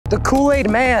The Kool-Aid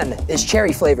man is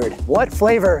cherry flavored. What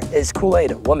flavor is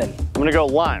Kool-Aid woman? I'm gonna go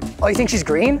lime. Oh, you think she's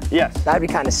green? Yes. That'd be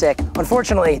kind of sick.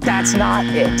 Unfortunately, that's not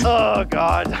it. Oh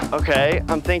God. Okay,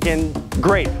 I'm thinking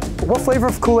grape. What flavor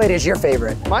of Kool-Aid is your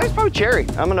favorite? Mine's probably cherry.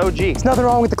 I'm an OG. There's nothing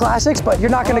wrong with the classics, but you're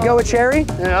not gonna go with cherry.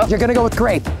 Yeah. You're gonna go with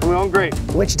grape. I'm going grape.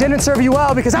 Which didn't serve you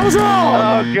well because I was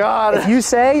wrong. Oh God. If you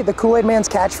say the Kool-Aid man's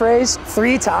catchphrase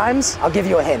 3 times, I'll give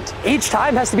you a hint. Each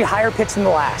time has to be higher pitched than the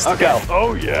last. Okay. Go.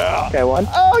 Oh yeah. Okay, 1.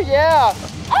 Oh yeah.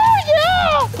 Oh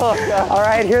yeah. Oh God. All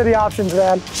right, here are the options,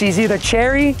 man. She's either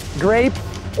cherry, grape,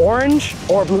 orange,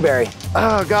 or blueberry.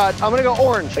 Oh God. I'm gonna go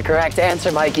orange. The correct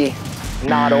answer, Mikey.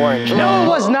 Not orange. No, it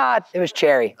was not. It was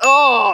cherry. Oh.